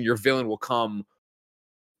imagine your villain will come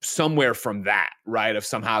somewhere from that, right? Of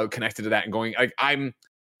somehow connected to that and going, like,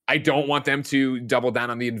 I don't want them to double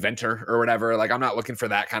down on the inventor or whatever. Like, I'm not looking for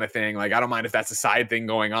that kind of thing. Like, I don't mind if that's a side thing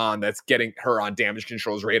going on that's getting her on Damage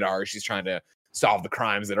Control's radar. She's trying to solve the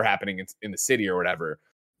crimes that are happening in the city or whatever.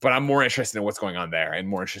 But I'm more interested in what's going on there and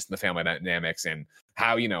more interested in the family dynamics and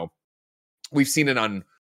how, you know, we've seen it on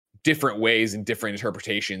different ways and different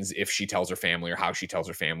interpretations if she tells her family or how she tells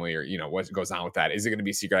her family or, you know, what goes on with that. Is it going to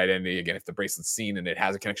be secret identity? Again, if the bracelet's seen and it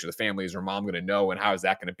has a connection to the family, is her mom going to know? And how is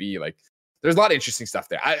that going to be? Like, there's a lot of interesting stuff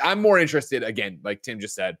there. I'm more interested, again, like Tim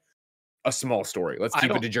just said, a small story. Let's keep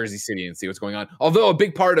it to Jersey City and see what's going on. Although a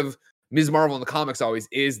big part of Ms. Marvel in the comics always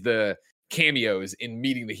is the cameos in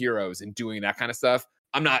meeting the heroes and doing that kind of stuff.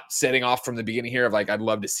 I'm not setting off from the beginning here of like, I'd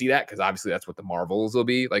love to see that because obviously that's what the Marvels will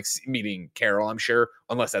be, like meeting Carol, I'm sure,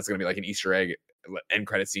 unless that's going to be like an Easter egg end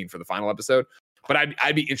credit scene for the final episode. But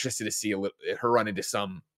I'd be interested to see her run into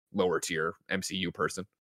some lower tier MCU person.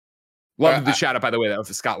 Love the shout out, by the way, that was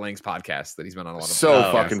Scott Lang's podcast that he's been on a lot of.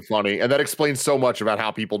 So fucking funny. And that explains so much about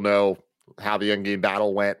how people know how the Endgame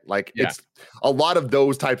battle went. Like, it's a lot of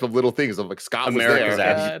those types of little things of like Scott America's was there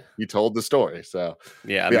ass. and he told the story. So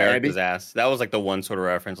yeah, America's ass. That was like the one sort of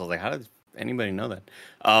reference. I was like, how does anybody know that?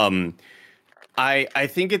 I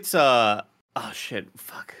think it's oh shit,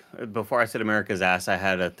 fuck. Before I said America's ass, I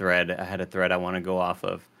had a thread I want to go off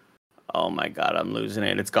of. Oh my god, I'm losing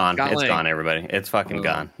it. It's gone. Scott It's Lang. gone, everybody. It's fucking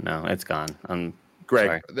gone. No, it's gone. I'm Greg,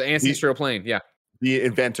 sorry. The ancestral plane, yeah. the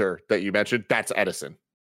inventor that you mentioned, that's Edison.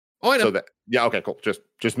 Oh, I know. So that, yeah, okay, cool.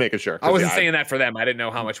 Just making sure. I wasn't saying that for them. I didn't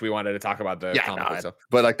know how much we wanted to talk about the comic book stuff.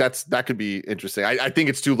 But like that could be interesting. I think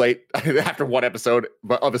it's too late after one episode,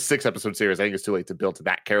 but of a 6-episode series. I think it's too late to build to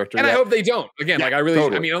that character. And yet. I hope they don't. Again, Yeah, like I really,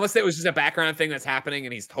 totally. I mean, unless it was just a background thing that's happening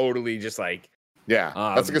and he's totally just like, Yeah,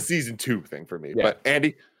 that's like a Um, season 2 thing for me. yeah. But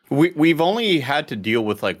Andy, We've only had to deal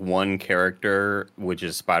with like one character, which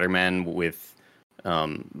is Spider-Man, with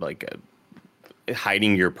hiding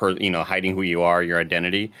your hiding who you are, your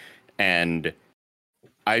identity. And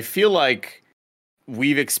I feel like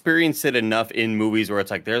we've experienced it enough in movies where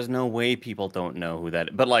it's like, there's no way people don't know who that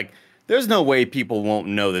is. But like, there's no way people won't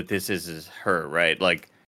know that this is her, right? Like,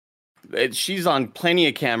 she's on plenty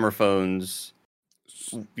of camera phones.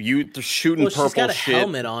 You shooting purple she's got a shit.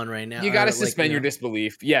 helmet on right now. you got to or, suspend your know.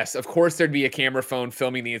 disbelief. Yes, of course there'd be a camera phone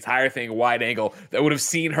filming the entire thing wide angle that would have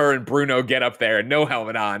seen her and Bruno get up there, no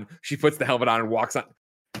helmet on. She puts the helmet on and walks on.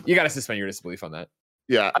 You got to suspend your disbelief on that.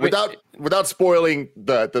 yeah, without spoiling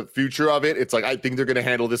the future of it, it's like I think they're going to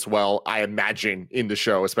handle this well. I imagine in the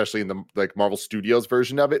show, especially in the like Marvel Studios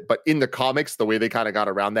version of it, but in the comics, the way they kind of got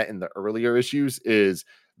around that in the earlier issues is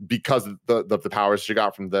because of the powers she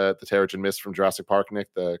got from the Terrigen Mist from Jurassic Park,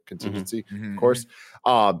 Nick, the contingency, of course.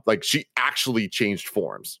 Like she actually changed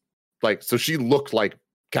forms, like so she looked like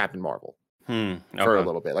Captain Marvel for a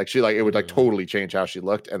little bit. Like she it would like totally change how she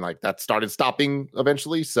looked, and like that started stopping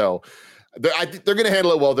eventually. So I think they're going to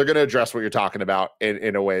handle it well. They're going to address what you're talking about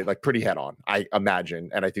in a way like pretty head on, I imagine,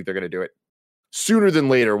 and I think they're going to do it sooner than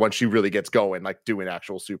later once she really gets going, like doing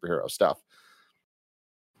actual superhero stuff.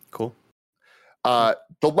 Cool. The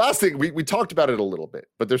last thing we talked about it a little bit,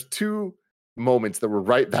 but there's 2 moments that were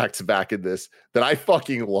right back to back in this that I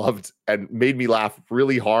fucking loved and made me laugh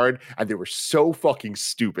really hard, and they were so fucking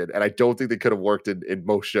stupid, and I don't think they could have worked in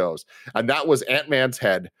most shows. And that was Ant-Man's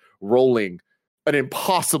head rolling an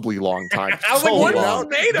impossibly long time. I was like, what is long.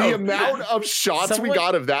 this made The of? amount of shots we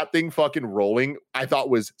got of that thing fucking rolling, I thought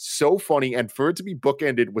was so funny. And for it to be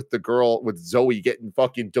bookended with the girl, with Zoe getting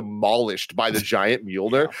fucking demolished by the giant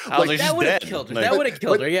Mjolnir. I was like, That she's would have dead. killed her. Like, That would have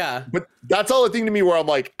killed her. Yeah. But that's all the thing to me where I'm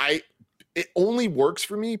like, it only works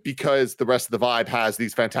for me because the rest of the vibe has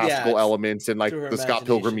these fantastical it's elements and like through her the Scott imagination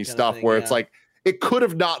Pilgrim-y kind of stuff thing, where it's yeah. like, it could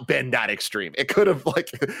have not been that extreme. It could have like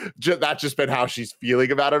that just been how she's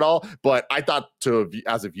feeling about it all. But I thought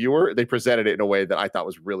as a viewer, they presented it in a way that I thought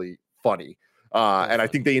was really funny. And I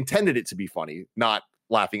think they intended it to be funny, not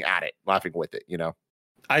laughing at it, laughing with it, you know?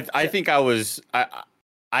 I think I was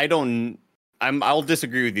I don't I'll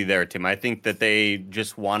disagree with you there, Tim. I think that they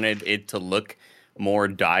just wanted it to look more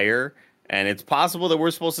dire, and it's possible that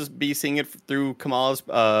we're supposed to be seeing it through Kamala's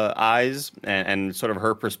eyes and sort of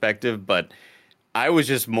her perspective, but I was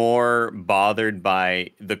just more bothered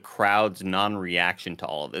by the crowd's non-reaction to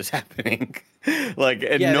all of this happening. Like,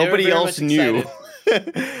 and nobody else knew.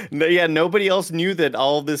 Yeah, nobody else knew that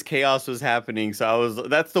all of this chaos was happening. So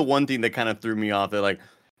that's the one thing that kind of threw me off. They're like,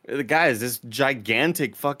 guys, this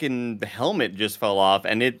gigantic fucking helmet just fell off,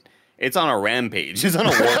 and it's on a rampage. It's on a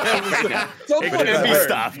war right now. Someone has been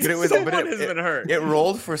stopped. Someone has been hurt. It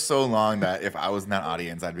rolled for so long that if I was in that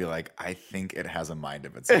audience, I'd be like, I think it has a mind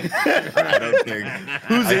of its own. I don't think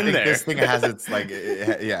who's in there. This thing has its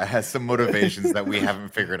it has some motivations that we haven't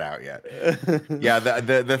figured out yet. Yeah,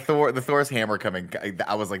 the Thor's hammer coming.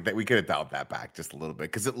 I was like, that we could have dialed that back just a little bit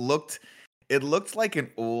because it looked like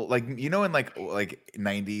an old, like, you know, in like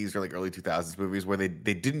 90s or like early 2000s movies where they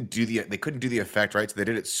couldn't do the effect right, so they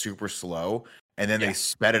did it super slow and then they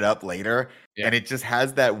sped it up later, and it just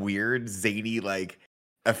has that weird zany like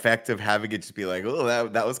effect of having it just be like, oh,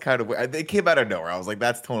 that was kind of weird. It came out of nowhere. I was like,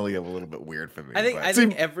 that's totally a little bit weird for me. I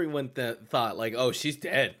think everyone thought like, oh, she's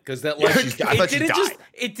dead, because that like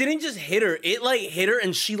it didn't just hit her. It like hit her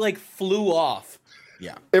and she like flew off.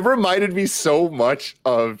 Yeah, it reminded me so much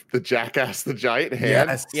of the Jackass the Giant Hand.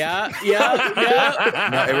 Yes. Yeah.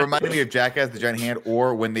 No, it reminded me of Jackass the Giant Hand,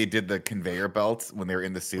 or when they did the conveyor belts when they were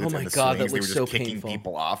in the suits. Oh my and the God, swings, that they were looks just so kicking painful.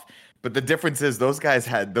 people off. But the difference is those guys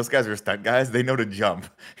are stunt guys. They know to jump.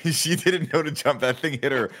 She didn't know to jump. That thing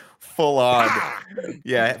hit her full on.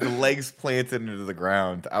 Yeah, the legs planted into the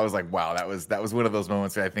ground. I was like, wow, that was one of those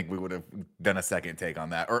moments that I think we would have done a second take on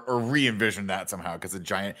that, or re-envisioned that somehow, because you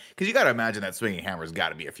got to imagine that swinging hammer's got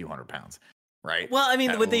to be a few hundred pounds, right? Well, I mean,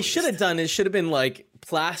 At what they least. should have done is should have been like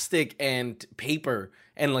plastic and paper,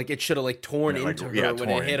 and like it should have like torn Yeah, into her when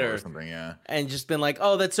it hit her, or something. Yeah. and just been like,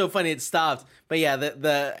 oh, that's so funny, it stopped. But yeah,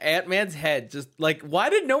 the Ant-Man's head just like, why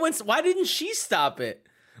didn't she stop it?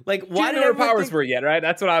 Like, why She did didn't know her everyone powers think- were yet, right?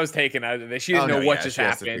 That's what I was taking out of it. She didn't know what just she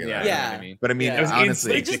has to happened. feel Yeah, that. you know what Yeah. I mean? But I mean, Yeah. It was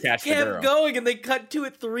honestly, They instinct. just catch the kept girl. going, and they cut to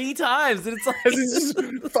it 3 times, and it's like It's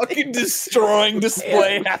just fucking destroying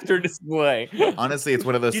display after display. honestly, it's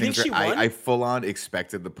one of those Do you things think where she won? I full on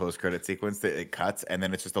expected the post credit sequence that it cuts, and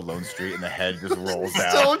then it's just a lone street, and the head just rolls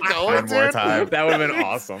Still down going, one more dude. time. That would have been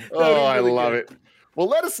awesome. Oh, I love it. Well,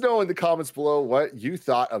 let us know in the comments below what you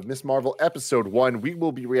thought of Miss Marvel Episode 1. We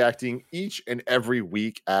will be reacting each and every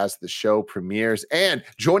week as the show premieres. And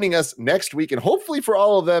joining us next week, and hopefully for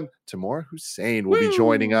all of them, Tamoor Hussain will be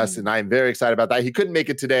joining us. And I'm very excited about that. He couldn't make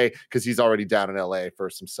it today because he's already down in LA for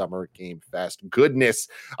some Summer Game Fest goodness.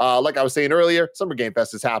 Like I was saying earlier, Summer Game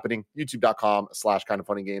Fest is happening.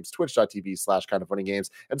 YouTube.com/kindoffunnygames, Twitch.tv/kindoffunnygames,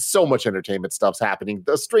 and so much entertainment stuff's happening.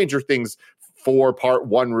 The Stranger Things 4 Part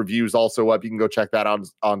 1 reviews also up. You can go check that out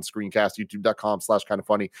on Screencast,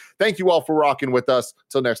 youtube.com/kindoffunny. Thank you all for rocking with us.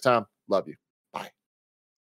 Till next time, love you.